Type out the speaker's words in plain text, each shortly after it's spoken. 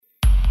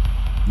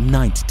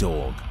Night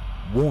Talk,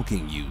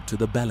 walking you to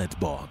the ballot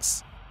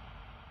box.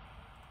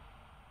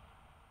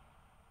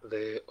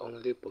 The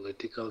only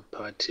political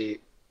party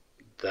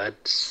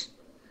that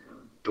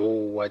do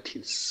what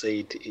it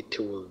said it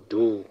will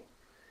do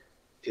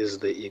is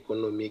the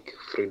Economic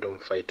Freedom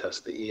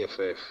Fighters, the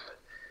EFF.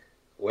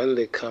 When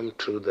they come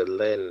to the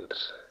land,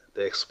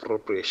 the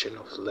expropriation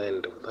of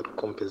land without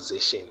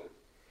compensation,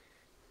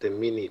 they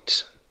mean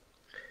it.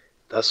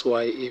 That's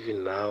why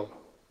even now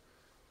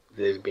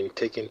they've been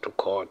taken to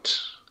court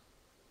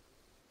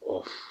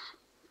of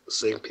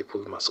saying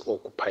people must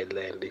occupy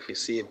land. If you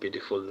see a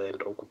beautiful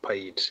land, occupy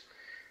it.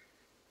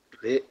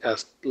 They are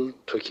still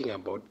talking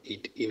about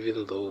it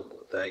even though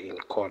they're in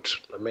court.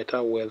 No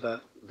matter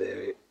whether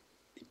the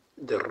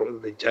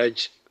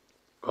judge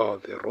or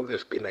the rule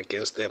has been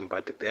against them,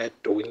 but they are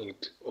doing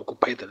it,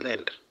 occupy the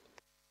land.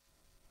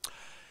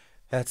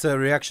 That's a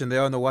reaction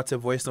there on the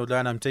WhatsApp voice note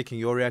line. I'm taking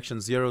your reaction,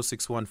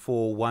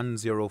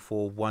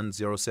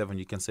 0614-104-107.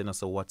 You can send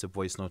us a WhatsApp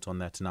voice note on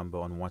that number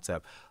on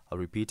WhatsApp. I'll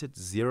repeat it,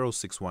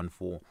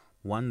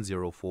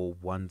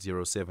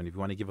 0614-104-107. If you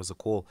want to give us a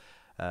call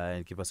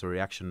and give us a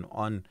reaction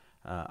on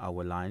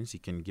our lines, you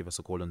can give us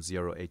a call on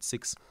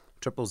 086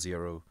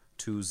 000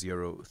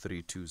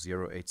 2032,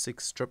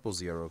 086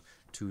 000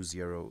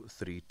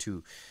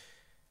 2032.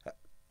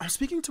 I'm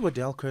speaking to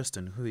Adele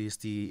Kirsten, who is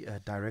the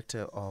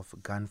director of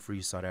Gun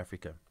Free South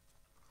Africa.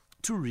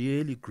 Two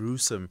really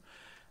gruesome,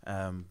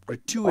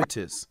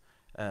 gratuitous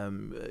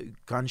gun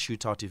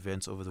shootout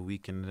events over the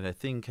weekend that I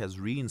think has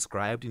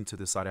reinscribed into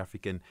the South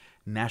African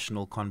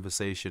national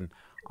conversation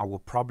our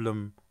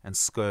problem and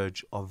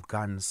scourge of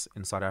guns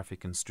in South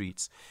African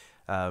streets.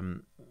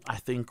 I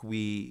think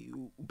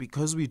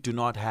because we do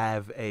not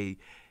have a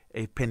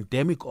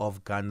pandemic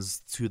of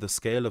guns to the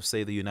scale of,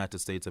 say, the United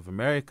States of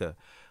America,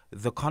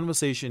 the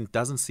conversation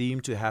doesn't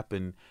seem to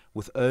happen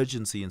with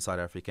urgency in South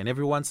Africa. And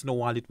every once in a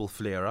while it will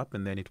flare up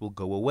and then it will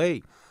go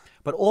away.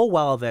 But all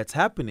while that's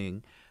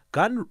happening,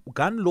 gun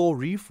law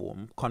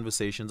reform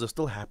conversations are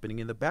still happening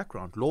in the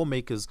background.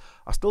 Lawmakers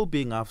are still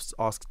being asked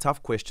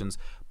tough questions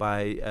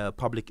by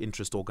public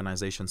interest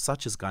organizations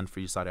such as Gun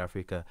Free South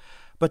Africa.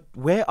 But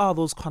where are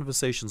those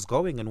conversations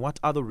going, and what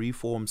other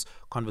reforms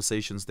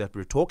conversations that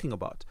we're talking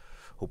about?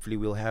 Hopefully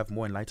we'll have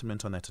more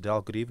enlightenment on that.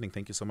 Adele, good evening.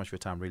 Thank you so much for your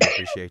time. Really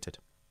appreciate it.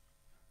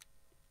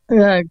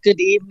 Good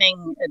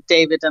evening,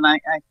 David. And I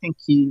think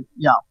you're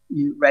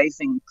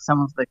raising some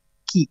of the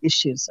key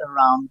issues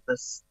around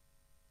this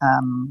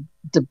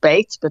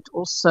debate, but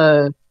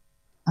also,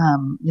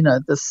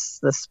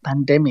 this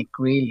pandemic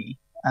really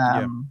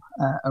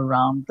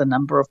around the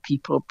number of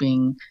people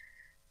being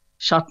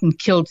shot and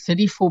killed.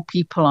 34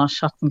 people are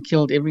shot and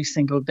killed every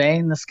single day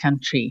in this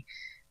country.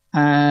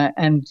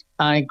 And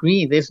I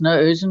agree, there's no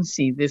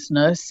urgency. There's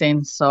no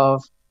sense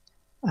of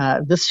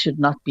this should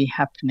not be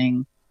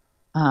happening.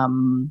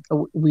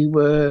 We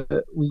were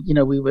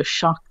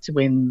shocked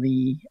when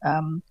the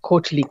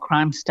quarterly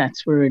crime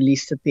stats were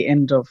released at the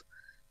end of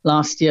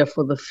last year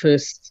for the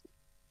first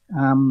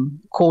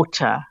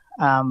quarter,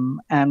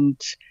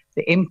 and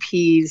the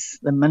MPs,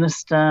 the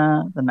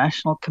minister, the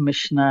national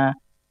commissioner,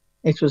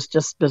 it was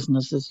just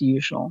business as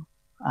usual.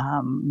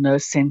 No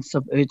sense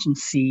of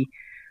urgency,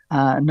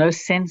 no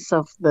sense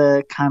of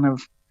the kind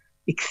of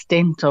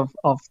extent of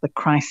the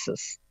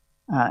crisis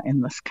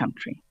in this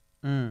country.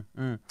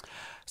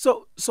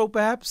 So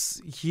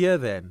perhaps here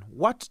then,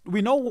 what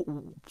we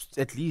know,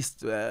 at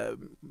least, at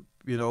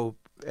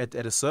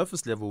a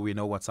surface level, we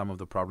know what some of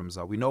the problems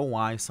are. We know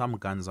why some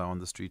guns are on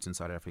the streets in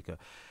South Africa.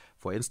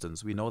 For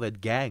instance, we know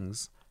that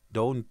gangs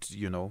don't,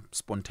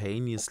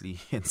 spontaneously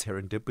and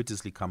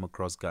serendipitously come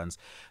across guns,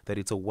 that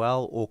it's a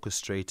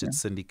well-orchestrated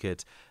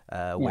syndicate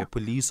where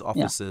police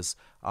officers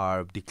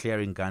are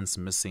declaring guns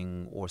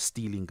missing or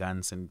stealing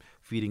guns and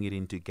feeding it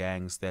into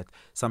gangs, that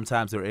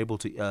sometimes they're able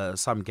to,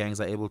 some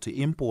gangs are able to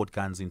import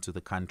guns into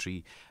the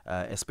country,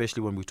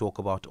 especially when we talk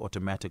about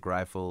automatic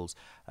rifles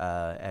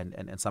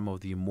and some of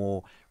the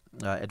more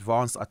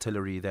advanced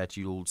artillery that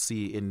you'll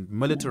see in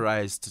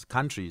militarized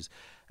countries.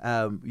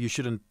 You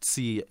shouldn't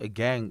see a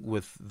gang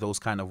with those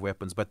kind of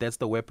weapons, but that's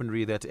the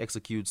weaponry that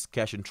executes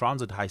cash in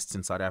transit heists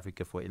in South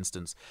Africa, for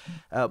instance.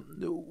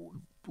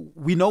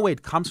 We know where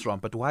it comes from,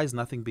 but why is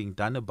nothing being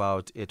done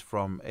about it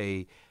from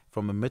a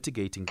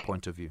mitigating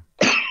point of view?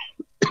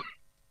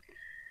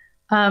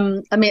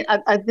 I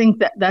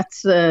think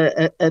that's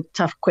a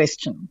tough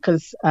question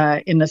because,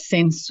 in a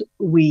sense,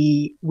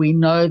 we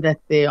know that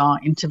there are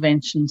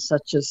interventions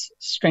such as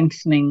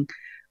strengthening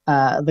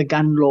the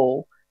gun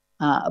law,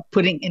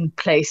 putting in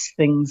place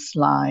things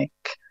like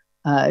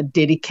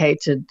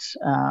dedicated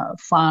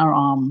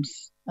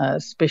firearms,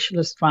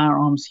 specialist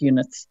firearms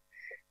units,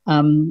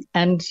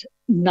 and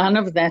none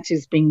of that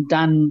is being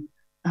done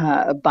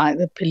by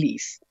the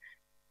police.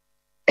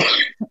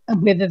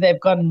 Whether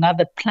they've got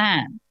another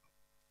plan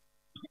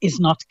is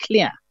not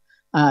clear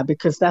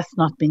because that's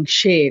not being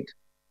shared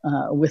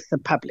with the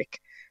public.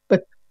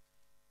 But,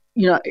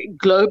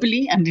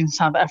 globally and in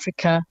South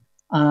Africa,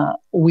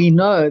 we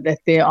know that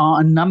there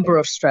are a number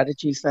of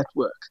strategies that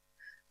work.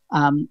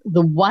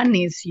 The one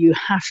is you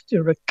have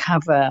to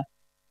recover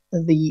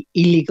the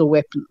illegal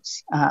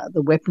weapons,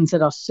 the weapons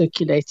that are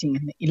circulating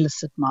in the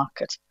illicit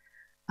market.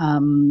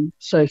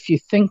 So if you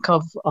think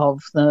of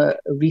the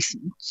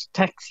recent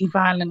taxi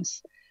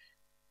violence,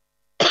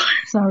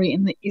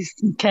 in the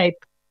Eastern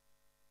Cape,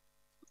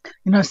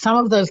 some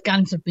of those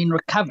guns have been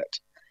recovered.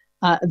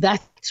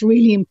 That's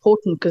really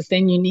important because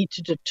then you need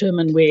to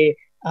determine where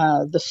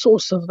the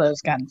source of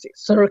those guns is.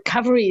 So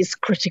recovery is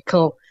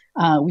critical.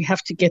 We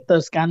have to get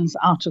those guns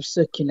out of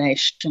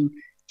circulation,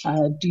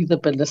 do the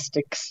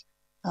ballistics,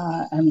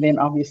 and then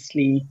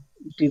obviously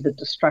do the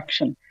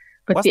destruction.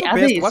 But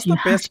what's the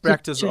best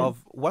practice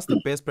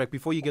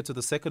before you get to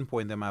the second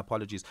point there, my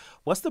apologies.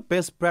 What's the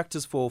best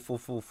practice for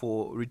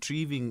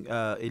retrieving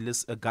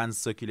guns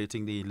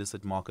circulating the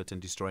illicit market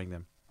and destroying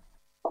them?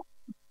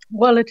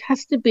 Well, it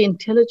has to be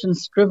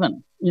intelligence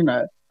driven.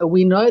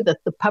 We know that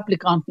the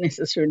public aren't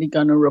necessarily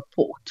going to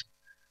report.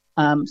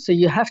 So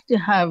you have to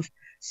have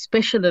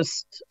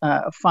specialist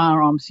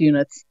firearms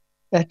units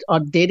that are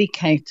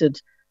dedicated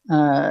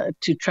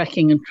to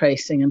tracking and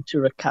tracing and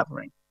to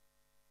recovering.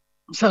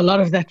 So a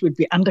lot of that would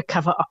be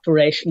undercover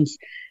operations.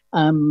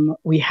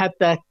 We had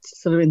that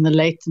sort of in the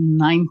late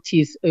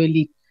 90s,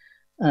 early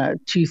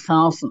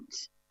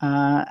 2000s.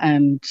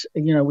 And,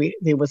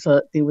 there was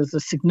a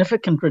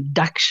significant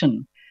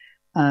reduction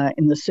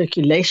in the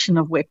circulation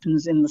of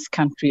weapons in this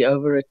country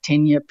over a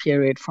 10-year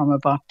period from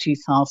about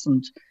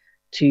 2000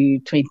 to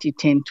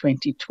 2010,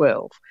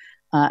 2012.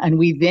 And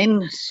we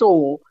then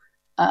saw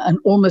an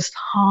almost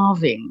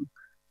halving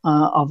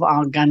of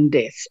our gun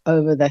deaths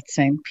over that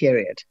same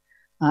period.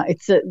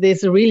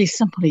 There's a really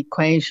simple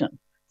equation.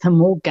 The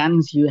more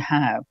guns you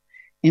have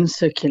in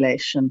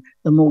circulation,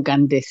 the more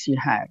gun deaths you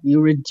have. You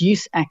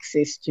reduce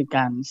access to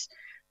guns,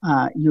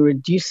 you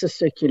reduce the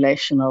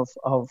circulation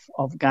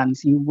of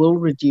guns, you will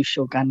reduce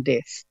your gun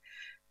deaths.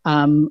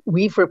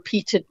 We've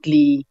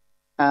repeatedly,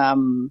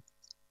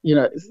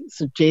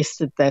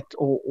 suggested that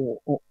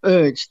or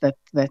urged that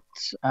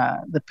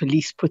the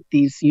police put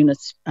these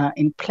units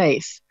in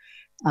place.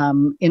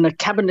 In a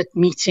cabinet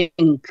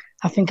meeting,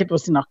 I think it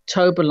was in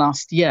October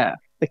last year,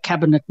 the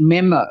cabinet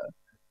memo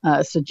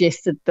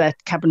suggested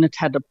that cabinet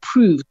had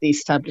approved the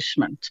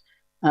establishment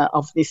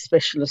of these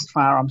specialist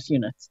firearms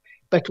units.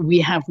 But we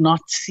have not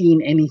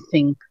seen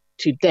anything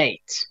to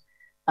date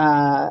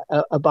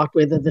about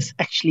whether this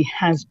actually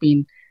has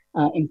been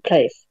in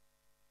place.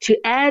 To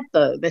add,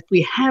 though, that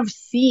we have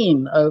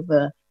seen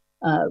over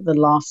the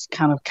last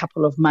kind of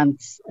couple of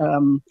months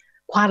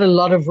quite a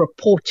lot of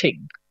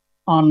reporting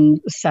on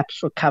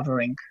SAPS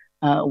recovering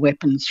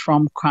weapons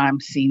from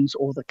crime scenes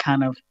or the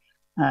kind of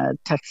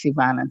taxi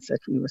violence that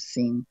we were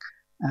seeing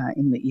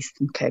in the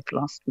Eastern Cape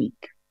last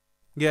week.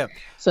 Yeah.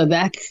 So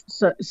that's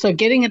so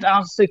getting it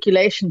out of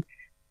circulation.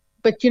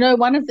 But,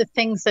 one of the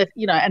things that,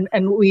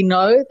 and we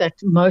know that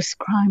most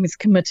crime is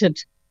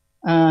committed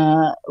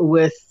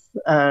with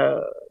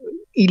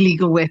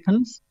illegal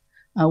weapons,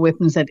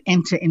 weapons that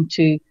enter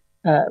into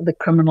the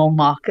criminal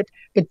market.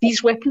 But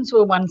these weapons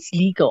were once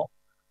legal.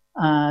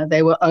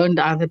 They were owned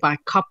either by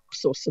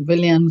cops or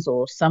civilians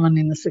or someone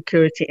in the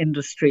security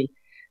industry.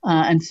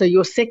 And so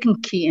your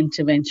second key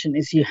intervention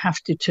is you have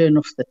to turn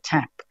off the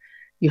tap.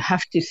 You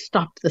have to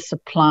stop the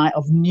supply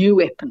of new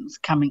weapons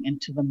coming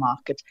into the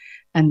market.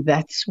 And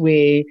that's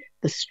where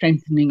the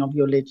strengthening of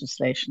your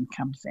legislation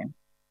comes in.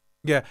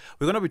 Yeah,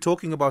 we're going to be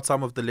talking about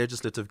some of the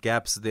legislative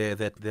gaps there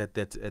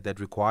that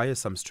require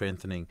some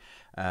strengthening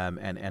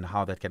and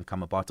how that can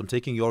come about. I'm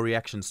taking your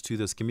reactions to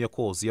this. Give me a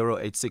call,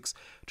 086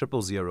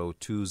 000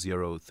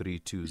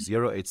 2032,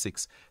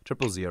 086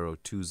 000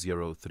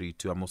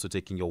 2032. I'm also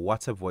taking your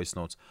WhatsApp voice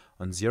notes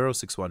on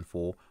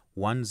 0614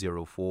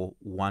 104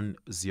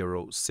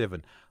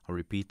 107. I'll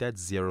repeat that,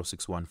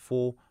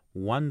 0614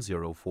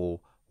 104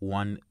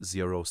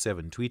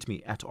 107. Tweet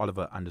me at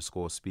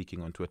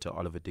Oliver_speaking on Twitter,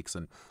 Oliver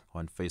Dixon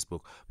on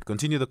Facebook. We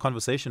continue the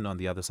conversation on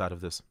the other side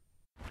of this.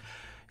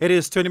 It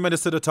is 20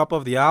 minutes to the top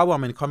of the hour.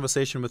 I'm in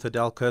conversation with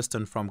Adele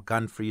Kirsten from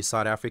Gun Free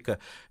South Africa.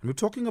 And we're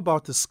talking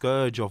about the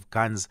scourge of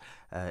guns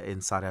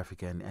in South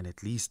Africa and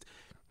at least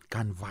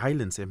gun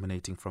violence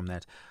emanating from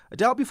that.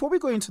 Adele, before we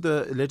go into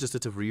the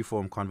legislative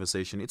reform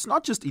conversation, it's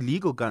not just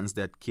illegal guns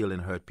that kill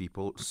and hurt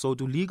people, so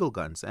do legal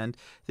guns. And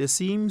there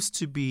seems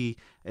to be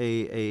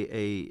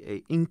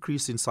a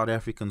increase in South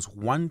Africans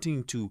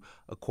wanting to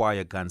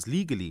acquire guns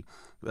legally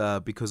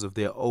because of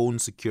their own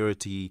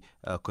security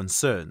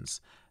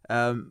concerns.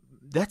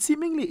 That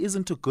seemingly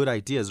isn't a good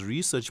idea, as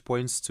research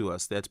points to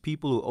us that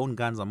people who own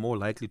guns are more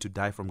likely to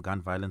die from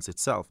gun violence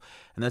itself.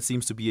 And that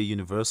seems to be a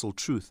universal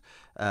truth.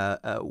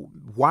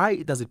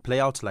 Why does it play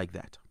out like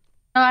that?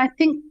 I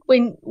think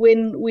when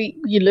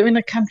you live in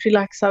a country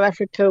like South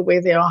Africa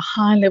where there are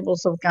high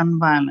levels of gun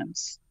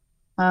violence,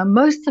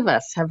 most of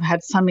us have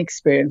had some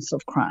experience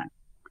of crime.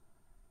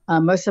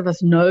 Most of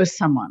us know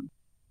someone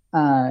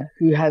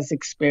who has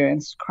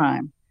experienced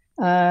crime.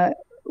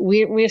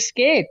 We're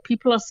scared.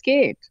 People are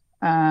scared.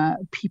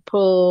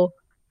 People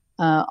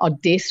are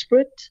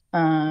desperate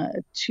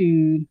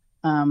to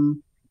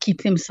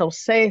keep themselves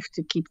safe,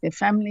 to keep their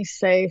families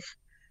safe.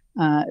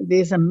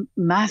 There's a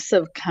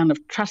massive kind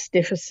of trust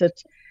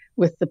deficit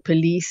with the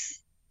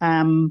police.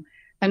 And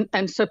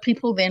so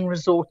people then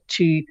resort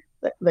to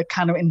the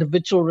kind of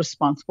individual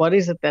response. What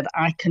is it that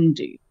I can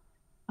do?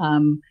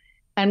 And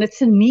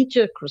it's a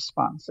knee-jerk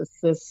response.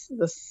 It's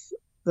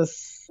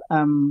this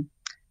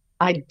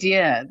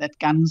idea that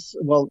guns,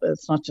 well,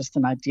 it's not just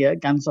an idea.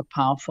 Guns are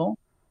powerful.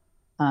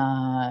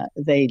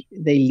 They're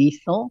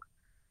lethal.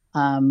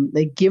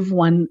 They give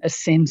one a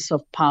sense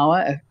of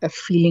power, a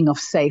feeling of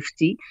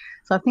safety.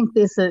 So I think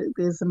there's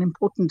an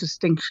important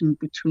distinction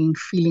between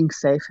feeling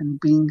safe and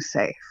being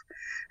safe.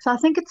 So I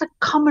think it's a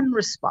common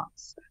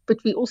response, but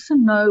we also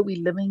know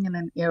we're living in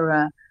an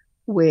era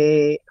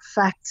where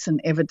facts and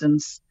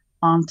evidence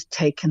aren't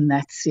taken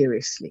that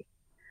seriously.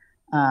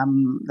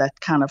 That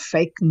kind of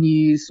fake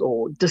news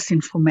or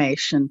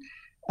disinformation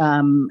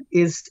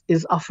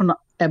is often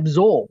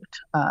absorbed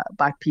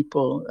by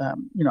people,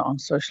 on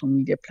social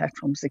media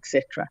platforms,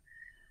 etc.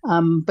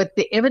 But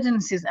the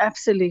evidence is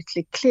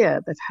absolutely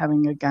clear that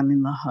having a gun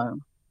in the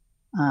home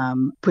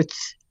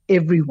puts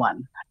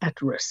everyone at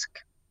risk.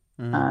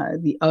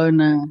 The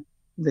owner,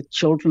 the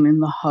children in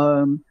the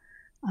home,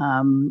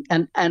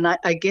 and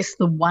I guess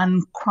the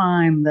one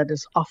crime that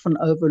is often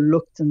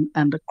overlooked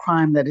and a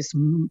crime that is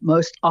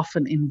most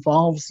often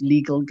involves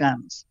legal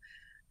guns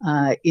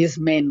is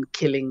men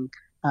killing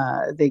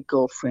their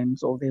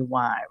girlfriends or their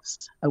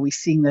wives. We're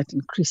seeing that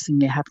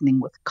increasingly happening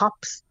with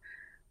cops.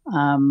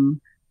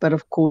 But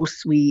of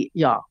course, we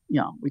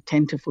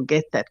tend to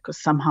forget that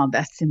because somehow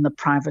that's in the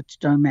private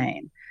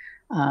domain.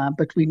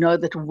 But we know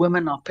that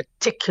women are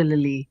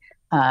particularly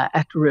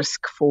at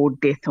risk for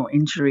death or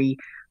injury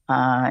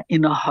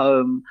in a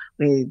home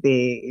where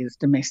there is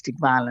domestic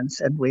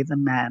violence and where the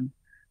man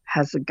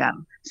has a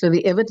gun. So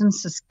the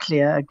evidence is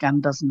clear. A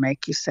gun doesn't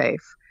make you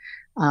safe.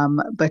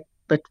 But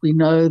we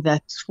know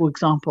that, for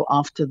example,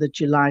 after the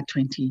July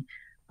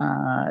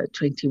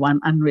 2021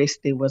 unrest,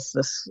 there was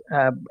this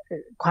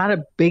quite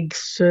a big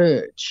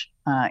surge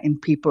in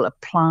people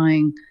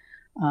applying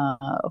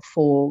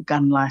for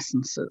gun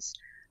licenses.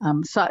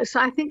 So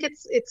I think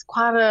it's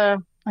quite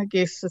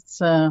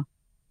it's a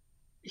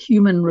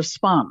human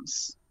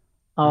response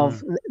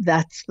of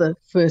that's the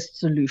first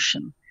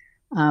solution.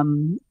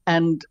 And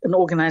an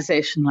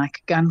organization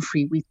like Gun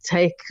Free, we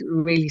take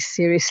really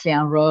seriously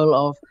our role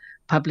of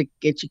public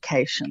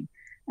education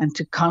and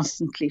to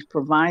constantly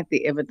provide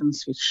the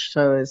evidence which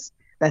shows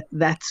that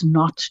that's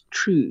not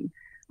true.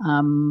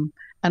 And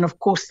of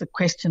course, the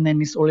question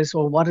then is always,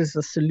 well, what is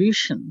the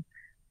solution?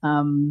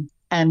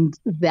 And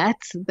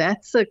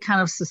that's a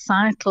kind of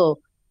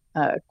societal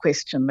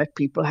question that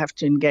people have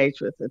to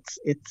engage with.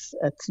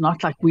 It's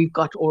not like we've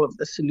got all of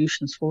the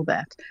solutions for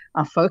that.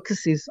 Our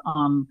focus is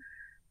on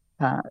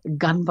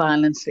gun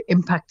violence, the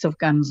impact of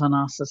guns on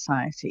our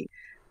society,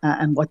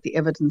 and what the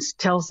evidence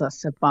tells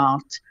us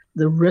about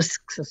the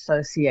risks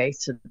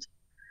associated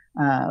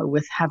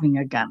with having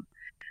a gun.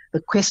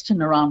 The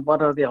question around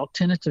what are the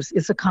alternatives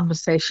is a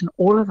conversation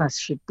all of us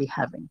should be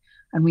having,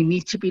 and we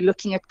need to be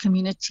looking at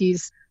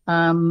communities,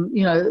 where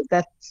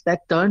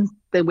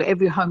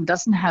every home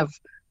doesn't have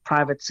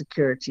private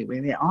security,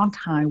 where there aren't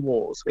high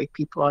walls, where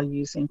people are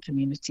using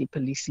community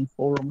policing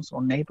forums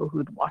or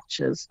neighborhood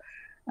watches,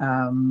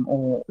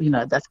 or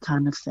that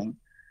kind of thing.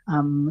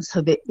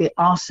 So there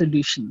are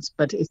solutions,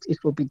 but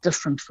it will be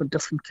different for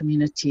different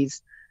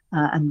communities,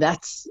 and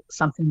that's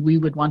something we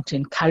would want to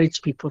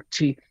encourage people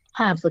to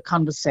have the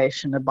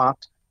conversation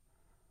about.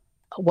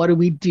 What do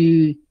we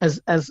do as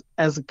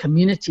a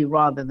community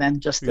rather than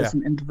just as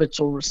an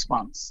individual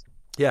response?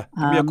 Yeah,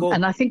 give me a call.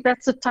 And I think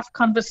that's a tough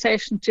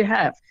conversation to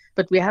have,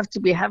 but we have to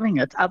be having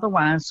it.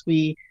 Otherwise,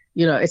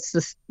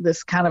 it's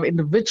this kind of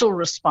individual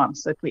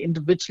response that we're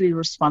individually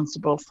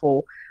responsible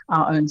for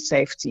our own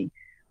safety.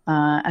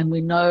 And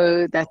we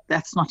know that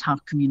that's not how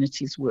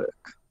communities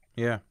work.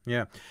 Yeah.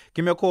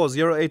 Give me a call,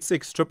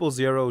 086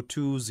 000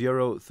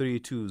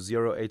 2032,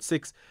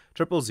 086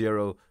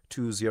 000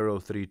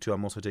 2032.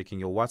 I'm also taking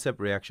your WhatsApp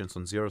reactions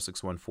on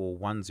 0614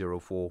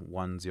 104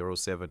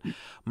 107.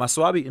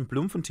 Maswabi in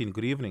Bloemfontein,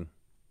 good evening.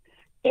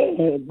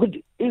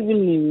 Good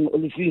evening,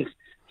 Olivier.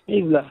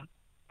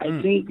 I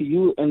think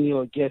you and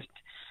your guest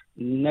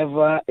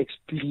never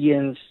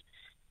experienced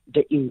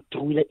the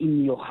intruder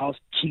in your house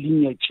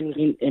killing your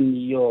children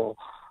and your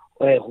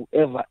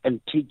whoever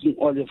and taking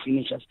all the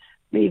furnitures.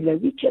 Maybe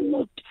we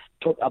cannot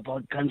talk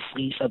about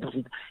gun-free South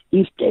Africa.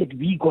 Instead,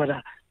 we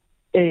gotta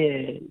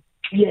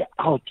clear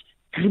out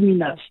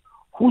criminals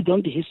who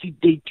don't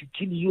hesitate to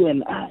kill you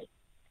and I.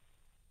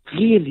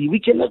 Really, we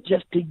cannot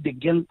just take the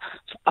guns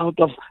out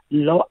of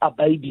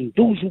law-abiding,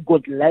 those who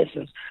got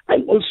license.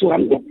 I'm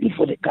looking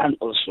for the gun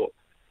also.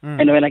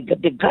 And when I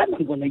get the gun,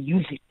 I'm going to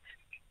use it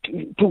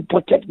to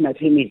protect my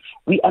family.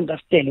 We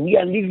understand. We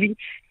are living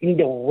in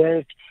the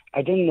world,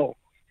 I don't know,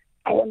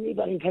 our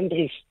neighboring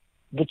countries,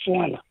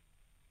 Botswana.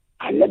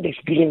 I'm not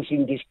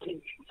experiencing these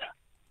things.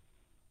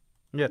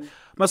 Yeah.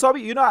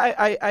 Maswabi,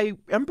 I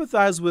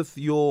empathize with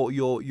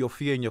your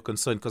fear and your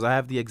concern because I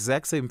have the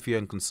exact same fear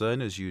and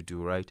concern as you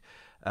do, right?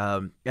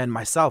 And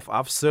myself,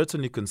 I've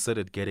certainly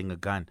considered getting a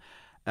gun.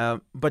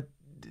 But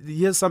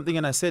here's something,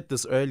 and I said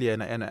this earlier,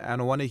 and I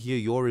want to hear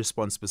your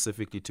response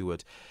specifically to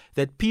it,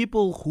 that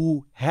people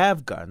who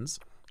have guns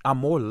are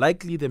more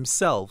likely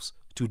themselves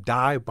to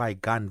die by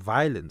gun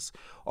violence.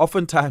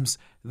 Oftentimes,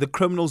 the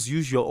criminals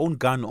use your own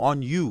gun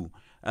on you,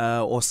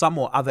 or some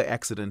or other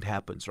accident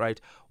happens,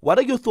 right? What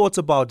are your thoughts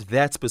about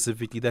that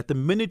specifically, that the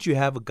minute you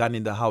have a gun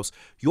in the house,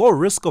 your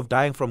risk of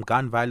dying from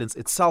gun violence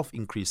itself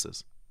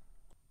increases?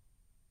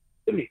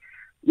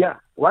 Yeah,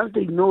 once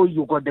they know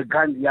you got the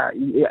gun,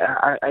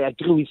 I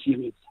agree with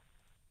you.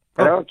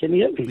 Hello, can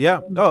you hear me? Yeah.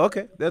 Oh,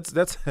 okay.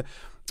 That's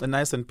a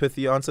nice and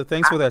pithy answer.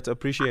 Thanks for that.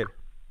 Appreciate it.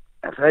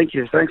 Thank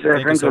you. Thank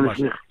you so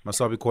much.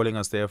 Masabi calling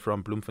us there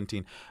from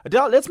Bloemfontein.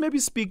 Adele, let's maybe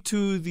speak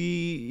to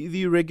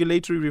the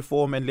regulatory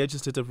reform and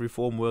legislative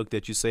reform work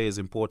that you say is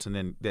important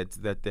and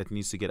that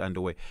needs to get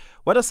underway.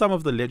 What are some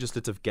of the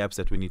legislative gaps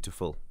that we need to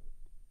fill?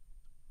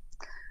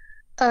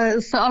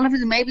 So, Oliver,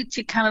 maybe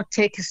to kind of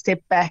take a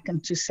step back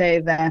and to say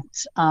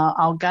that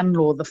our gun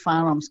law, the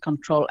Firearms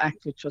Control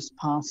Act, which was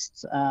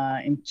passed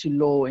into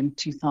law in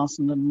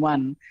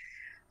 2001,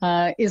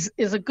 is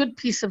a good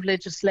piece of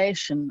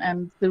legislation.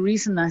 And the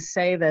reason I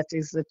say that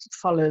is that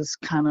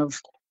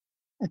it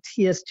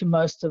adheres to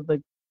most of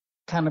the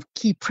kind of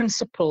key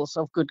principles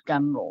of good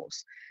gun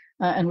laws.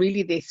 And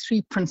really there are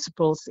three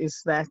principles: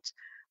 is that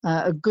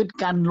a good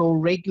gun law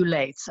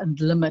regulates and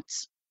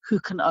limits who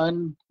can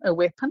own a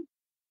weapon,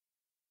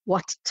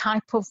 what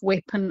type of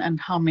weapon and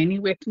how many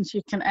weapons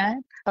you can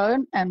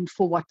own, and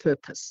for what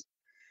purpose.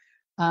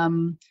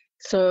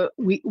 So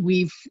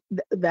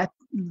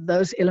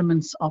those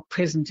elements are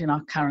present in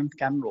our current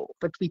gun law,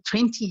 but we're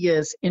 20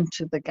 years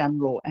into the gun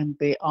law, and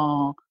there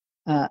are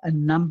a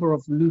number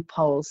of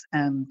loopholes,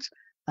 and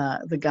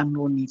the gun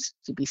law needs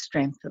to be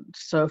strengthened.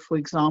 So, for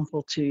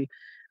example,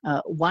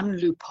 one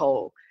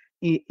loophole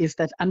is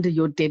that under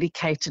your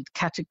dedicated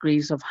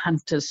categories of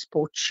hunters,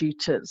 sport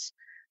shooters,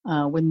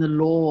 when the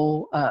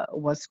law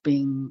was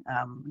being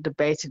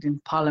debated in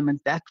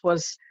Parliament, that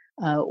was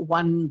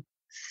one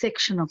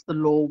section of the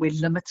law where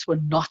limits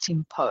were not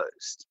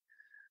imposed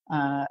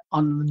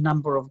on the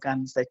number of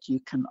guns that you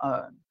can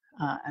own.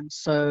 And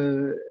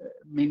so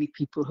many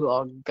people who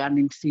are gun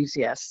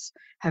enthusiasts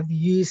have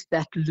used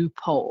that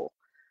loophole,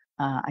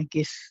 I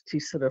guess, to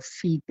sort of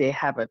feed their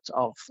habit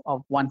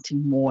of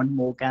wanting more and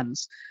more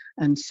guns.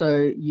 And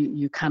so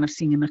you kind of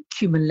seeing an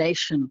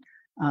accumulation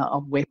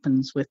of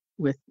weapons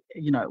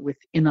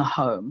within a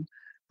home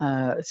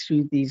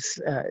through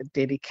these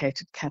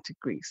dedicated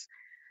categories.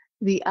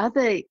 The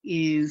other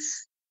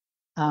is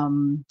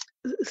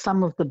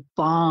some of the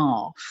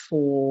bar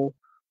for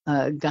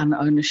gun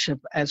ownership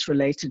as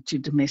related to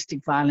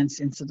domestic violence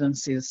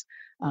incidents is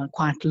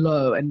quite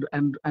low,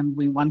 and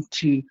we want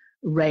to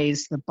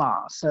raise the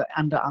bar. So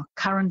under our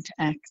current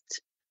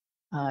act,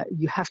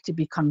 you have to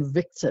be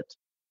convicted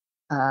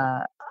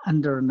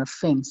under an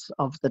offence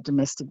of the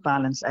Domestic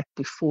Violence Act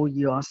before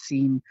you are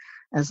seen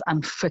as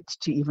unfit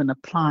to even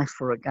apply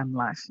for a gun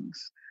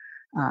license.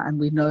 And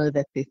we know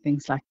that there are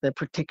things like the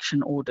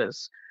protection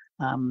orders.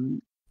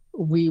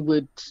 We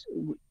would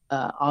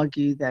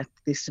argue that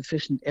there's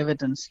sufficient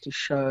evidence to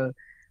show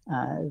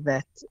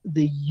that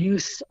the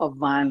use of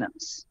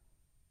violence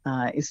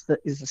is the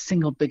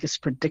single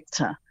biggest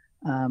predictor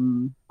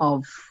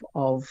of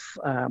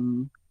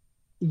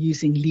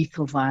using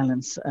lethal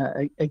violence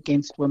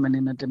against women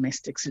in a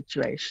domestic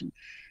situation.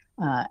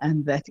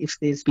 And that if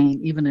there's been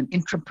even an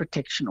interim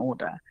protection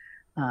order,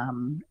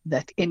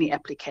 that any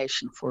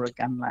application for a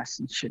gun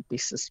license should be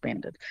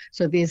suspended.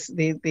 So there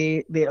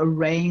are a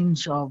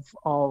range of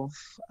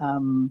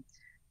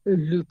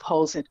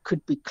loopholes that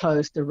could be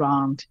closed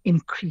around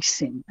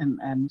increasing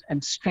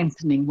and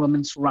strengthening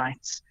women's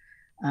rights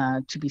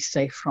to be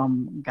safe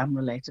from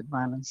gun-related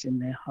violence in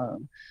their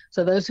home.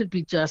 So those would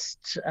be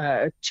just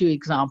two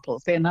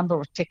examples. There are a number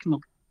of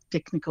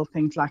technical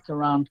things like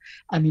around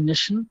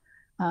ammunition,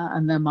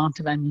 and the amount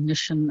of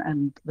ammunition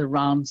and the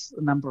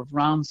number of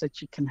rounds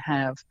that you can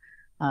have,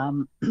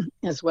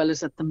 as well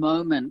as at the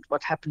moment,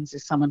 what happens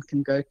is someone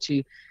can go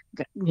to,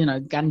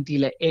 gun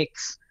dealer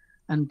X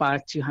and buy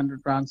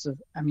 200 rounds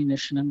of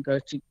ammunition and go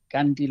to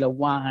gun dealer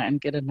Y and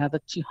get another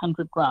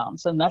 200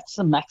 rounds. And that's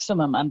the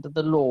maximum under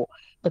the law,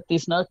 but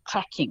there's no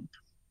tracking.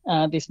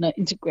 There's no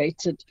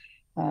integrated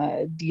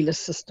dealer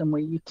system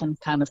where you can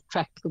kind of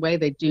track the way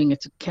they're doing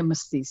it at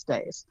chemists these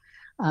days.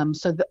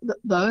 So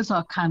those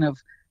are kind of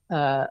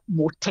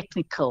more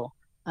technical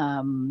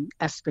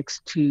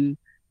aspects to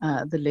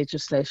the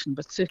legislation,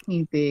 but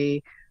certainly there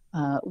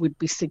would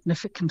be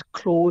significant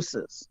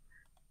clauses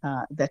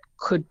that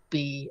could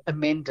be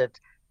amended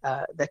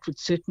that would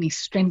certainly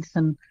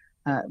strengthen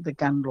the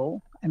gun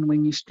law. And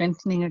when you're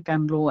strengthening a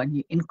gun law and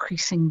you're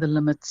increasing the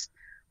limits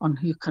on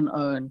who can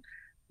own,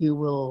 you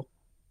will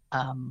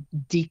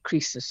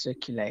decrease the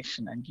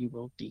circulation and you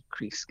will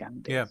decrease gun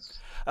deaths.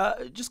 Yeah.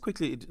 Just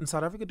quickly, in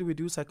South Africa, do we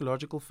do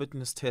psychological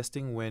fitness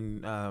testing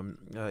when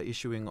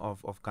issuing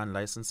of gun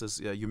licenses?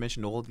 You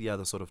mentioned all the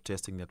other sort of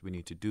testing that we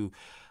need to do,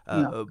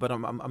 but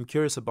I'm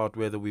curious about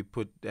whether we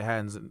put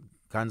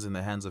guns in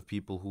the hands of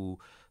people who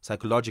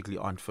psychologically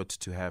aren't fit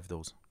to have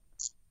those.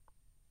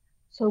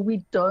 So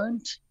we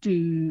don't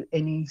do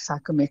any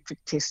psychometric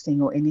testing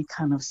or any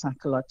kind of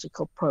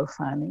psychological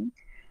profiling.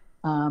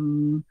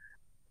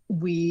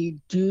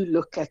 We do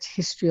look at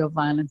history of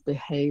violent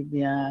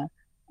behavior.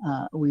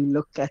 We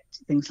look at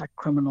things like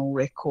criminal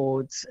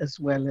records as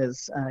well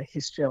as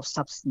history of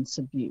substance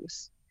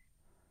abuse.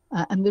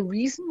 And the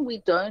reason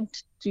we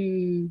don't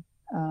do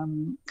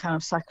kind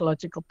of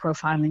psychological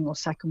profiling or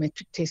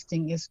psychometric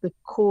testing is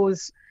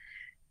because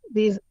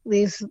there's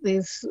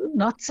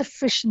not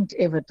sufficient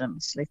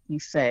evidence, let me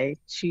say,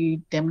 to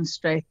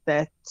demonstrate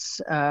that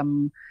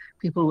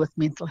people with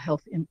mental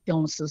health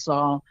illnesses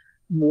are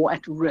more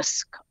at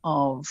risk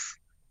of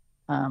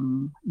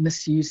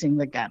misusing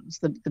the guns.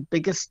 The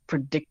biggest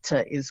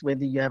predictor is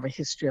whether you have a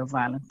history of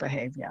violent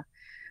behavior.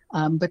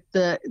 But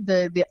there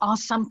are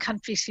some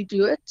countries who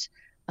do it,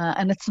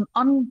 and it's an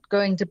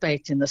ongoing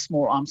debate in the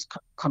small arms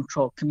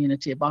control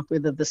community about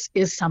whether this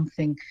is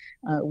something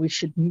we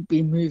should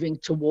be moving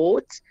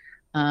towards.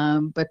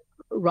 But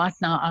right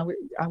now,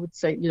 I would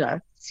say,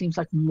 it seems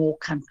like more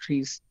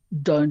countries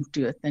don't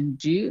do it than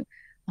do.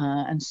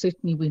 And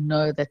certainly we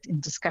know that in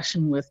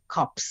discussion with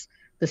cops,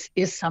 this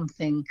is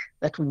something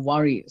that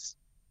worries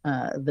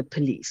the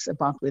police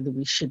about whether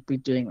we should be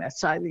doing that.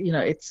 So,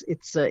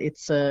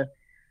 it's a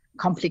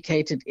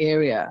complicated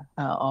area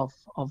of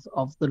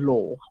the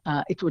law.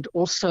 It would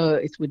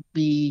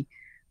be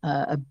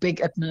a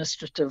big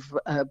administrative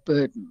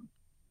burden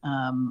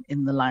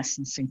in the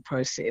licensing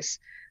process.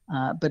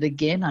 But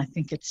again, I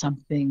think it's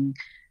something,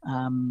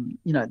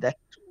 that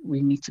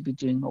we need to be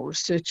doing more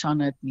research on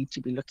it, need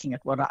to be looking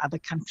at what are other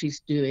countries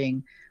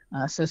doing.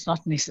 So it's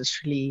not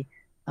necessarily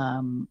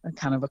a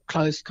kind of a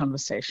closed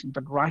conversation,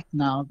 but right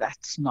now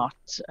that's not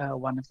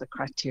one of the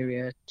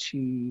criteria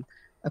to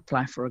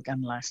apply for a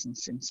gun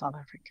license in South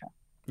Africa.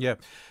 Yeah,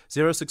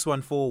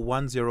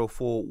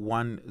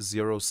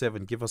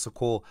 0614-104-107. Give us a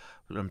call.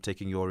 I'm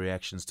taking your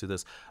reactions to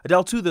this.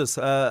 Adele, to this,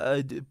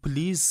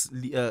 police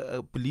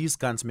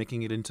guns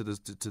making it into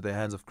the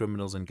hands of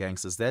criminals and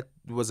gangsters. That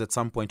was at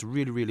some point a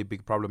really, really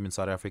big problem in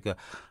South Africa.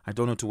 I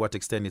don't know to what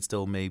extent it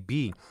still may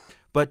be.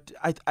 But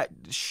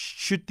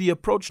should the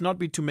approach not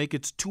be to make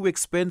it too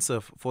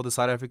expensive for the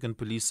South African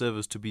police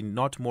service to be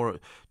not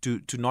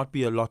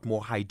be a lot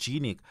more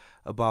hygienic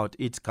about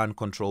its gun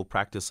control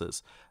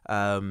practices?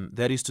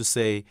 That is to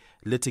say,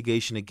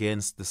 litigation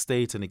against the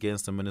state and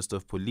against the Minister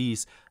of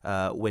Police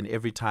when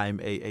every time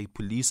a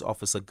police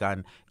officer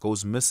gun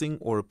goes missing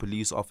or a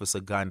police officer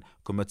gun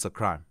commits a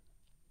crime.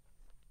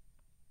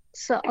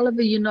 So,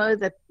 Oliver, you know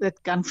that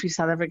Gun Free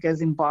South Africa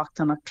has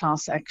embarked on a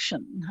class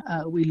action.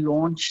 We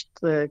launched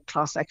the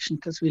class action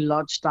because we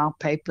lodged our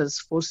papers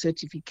for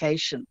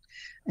certification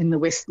in the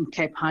Western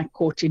Cape High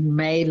Court in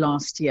May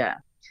last year.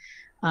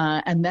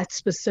 And that's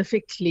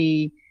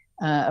specifically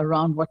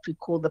around what we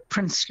call the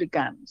princely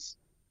guns.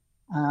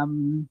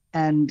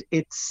 And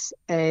it's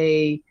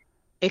a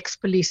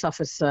ex-police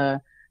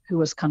officer who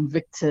was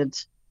convicted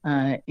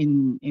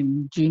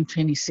in June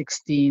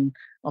 2016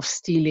 of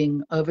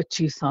stealing over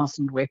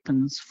 2,000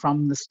 weapons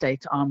from the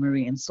State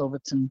Armory in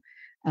Silverton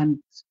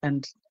and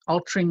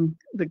altering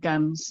the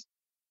guns,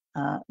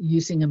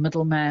 using a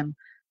middleman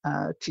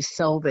to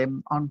sell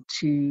them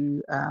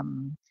onto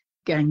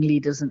gang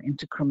leaders and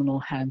into criminal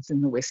hands in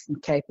the Western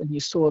Cape. And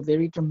you saw a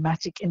very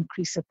dramatic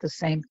increase at the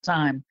same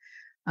time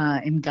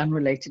in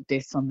gun-related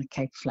deaths on the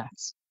Cape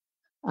Flats.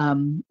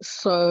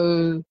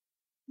 So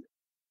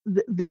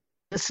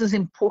this is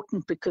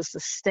important because the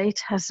state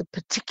has a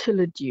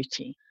particular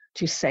duty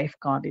to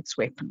safeguard its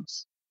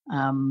weapons.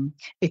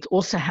 It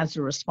also has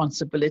a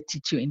responsibility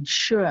to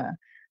ensure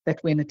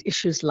that when it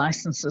issues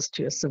licenses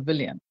to a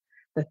civilian,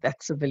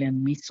 that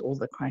civilian meets all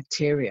the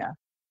criteria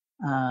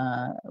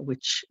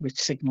which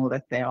signal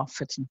that they are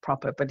fit and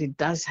proper. But it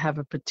does have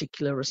a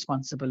particular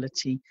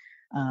responsibility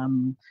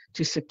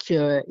to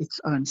secure its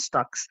own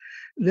stocks.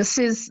 This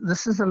is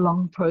a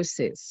long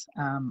process.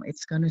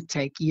 It's going to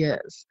take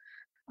years.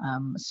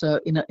 So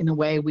in a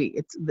way,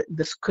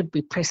 this could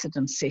be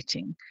precedent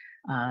setting.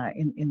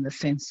 In the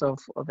sense of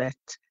that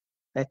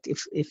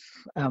if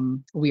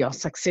we are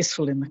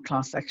successful in the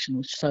class action,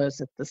 which shows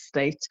that the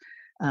state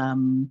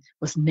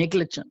was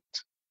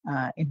negligent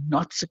in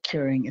not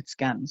securing its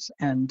guns,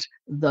 and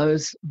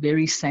those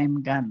very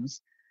same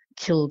guns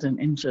killed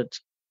and injured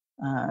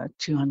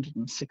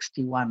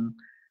 261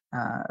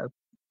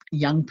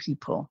 young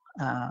people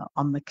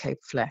on the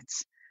Cape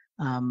Flats,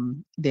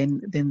 then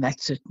that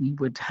certainly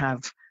would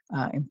have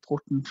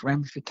important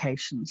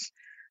ramifications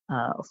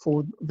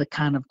for the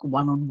kind of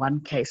one-on-one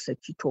case that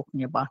you're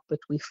talking about, but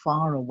we're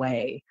far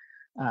away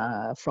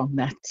from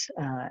that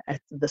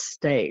at this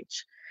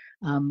stage.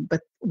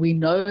 But we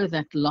know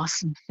that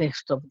loss and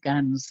theft of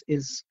guns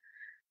is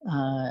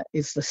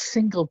the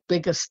single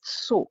biggest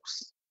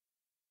source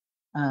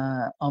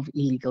of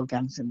illegal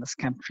guns in this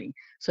country.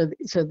 So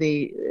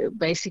there are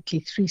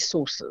basically three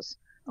sources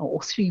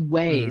or three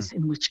ways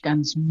in which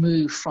guns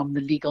move from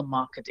the legal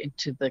market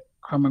into the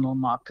criminal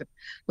market.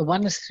 The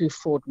one is through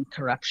fraud and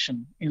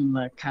corruption in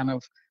the kind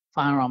of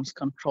firearms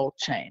control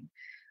chain.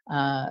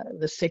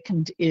 The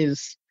second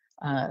is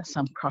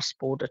some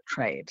cross-border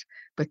trade.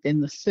 But then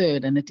the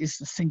third, and it is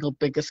the single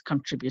biggest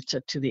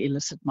contributor to the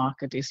illicit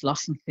market, is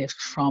loss and theft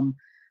from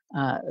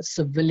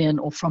civilian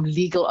or from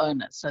legal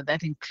owners. So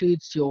that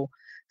includes your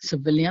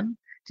civilian,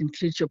 it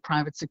includes your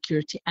private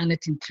security, and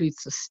it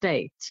includes the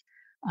state.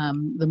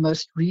 The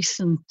most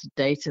recent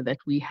data that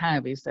we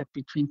have is that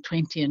between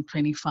 20 and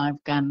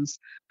 25 guns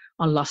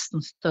are lost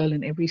and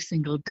stolen every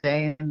single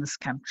day in this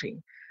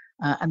country.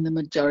 And the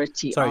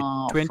majority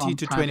are 20 from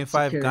to private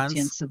 25 security guns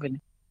and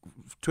civilian.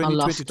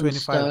 20 to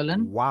 25.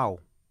 Stolen. Wow.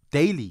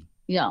 Daily.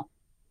 Yeah.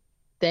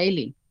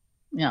 Daily.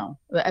 Yeah.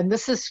 And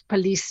this is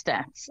police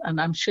stats.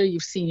 And I'm sure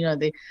you've seen,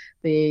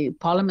 the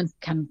Parliament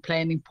can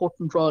play an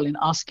important role in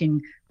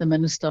asking the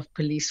Minister of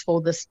Police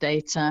for this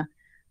data.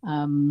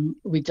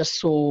 We just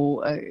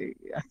saw,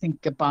 I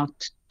think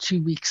about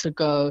 2 weeks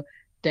ago,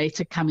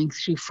 data coming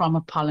through from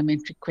a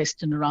parliamentary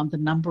question around the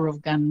number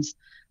of guns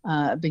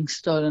being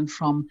stolen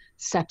from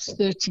SAPS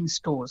 13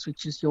 stores,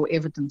 which is your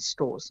evidence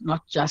stores,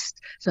 not just.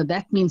 So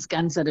that means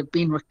guns that have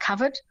been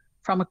recovered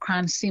from a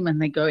crime scene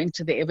and they go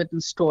into the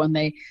evidence store and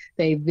they're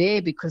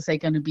there because they're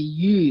going to be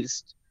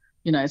used,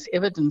 as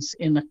evidence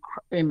in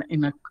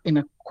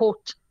a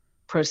court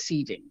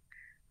proceeding.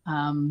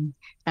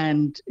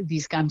 And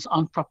these guns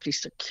aren't properly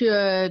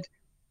secured.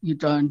 You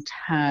don't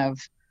have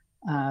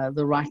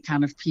the right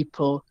kind of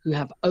people who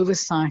have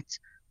oversight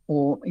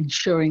or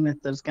ensuring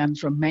that those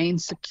guns remain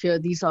secure.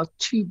 These are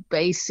two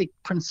basic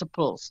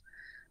principles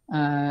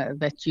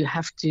that you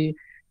have to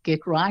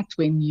get right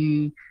when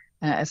you,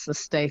 as the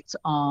states,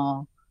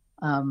 are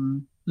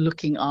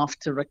looking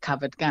after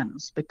recovered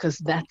guns, because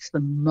that's the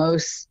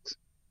most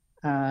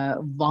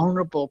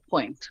vulnerable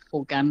point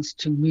for guns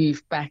to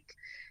move back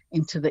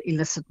into the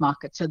illicit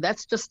market. So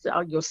that's just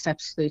your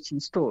SAPS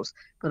 13 stores.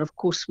 But of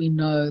course, we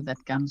know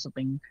that guns are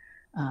being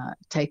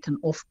taken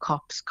off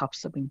cops.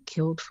 Cops are being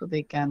killed for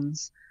their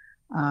guns.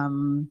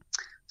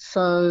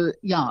 So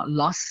yeah,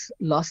 loss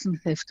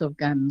and theft of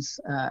guns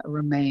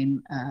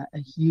remain a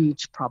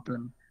huge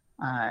problem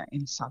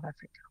in South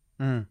Africa.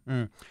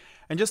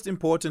 And just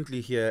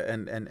importantly here,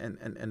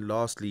 and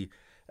lastly,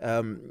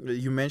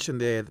 you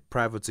mentioned there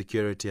private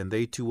security, and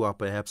they too are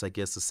perhaps, I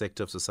guess, the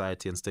sector of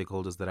society and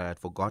stakeholders that I had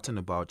forgotten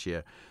about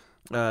here.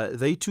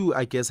 They too,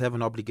 I guess, have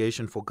an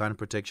obligation for gun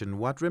protection.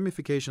 What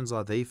ramifications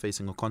are they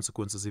facing, or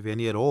consequences, if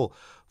any at all,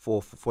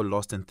 for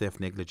loss and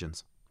theft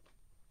negligence?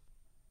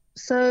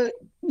 So,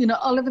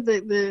 Oliver,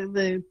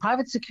 the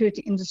private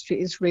security industry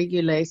is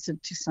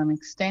regulated to some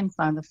extent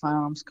by the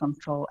Firearms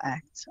Control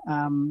Act.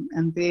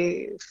 And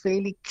there are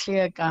fairly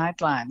clear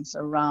guidelines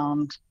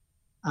around,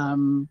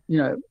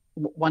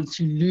 once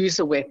you lose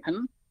a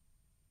weapon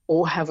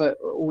or have a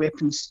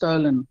weapon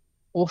stolen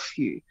off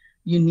you,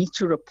 you need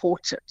to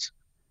report it.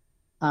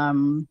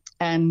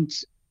 And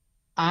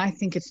I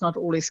think it's not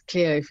always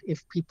clear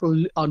if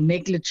people are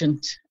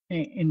negligent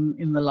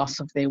in the loss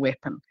of their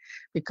weapon,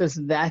 because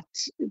that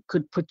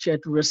could put you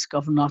at risk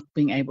of not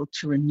being able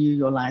to renew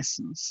your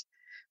license.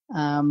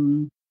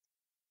 The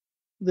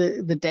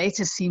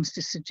data seems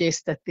to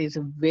suggest that there's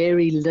a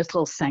very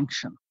little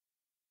sanction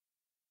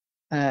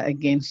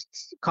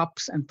against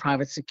cops and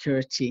private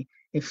security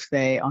if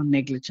they are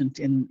negligent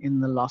in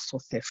the loss or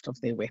theft of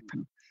their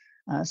weapon.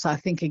 So I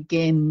think,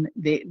 again,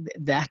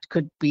 that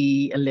could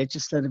be a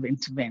legislative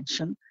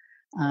intervention,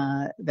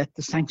 that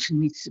the sanction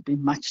needs to be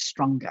much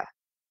stronger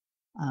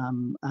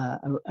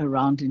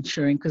around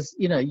ensuring, because,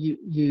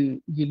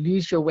 you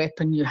lose your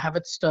weapon, you have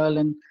it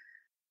stolen,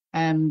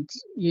 and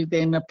you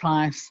then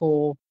apply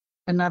for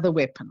another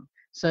weapon.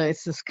 So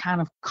it's this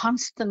kind of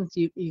constant,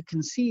 you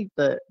can see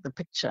the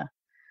picture.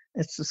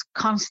 It's this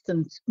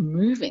constant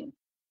moving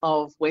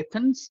of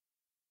weapons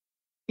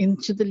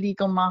into the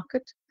legal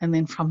market, and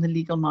then from the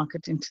legal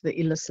market into the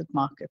illicit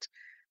market.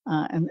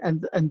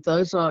 And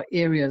those are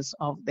areas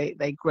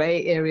they're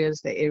gray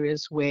areas, they're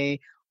areas where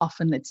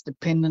often it's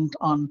dependent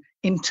on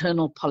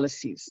internal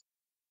policies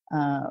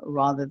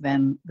rather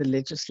than the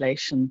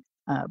legislation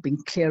being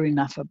clear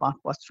enough about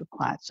what's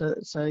required.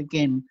 So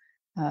again,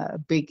 a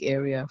big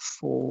area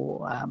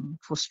for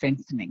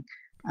strengthening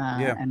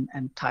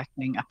and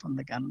tightening up on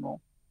the gun law.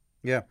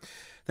 Yeah,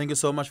 thank you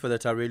so much for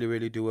that. I really,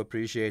 really do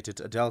appreciate it.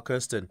 Adele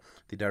Kirsten,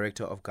 the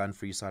director of Gun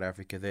Free South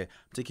Africa there.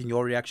 I'm taking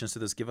your reactions to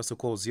this. Give us a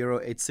call,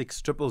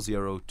 086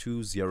 000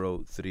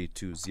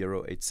 2032,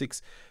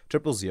 086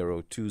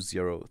 000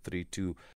 2032.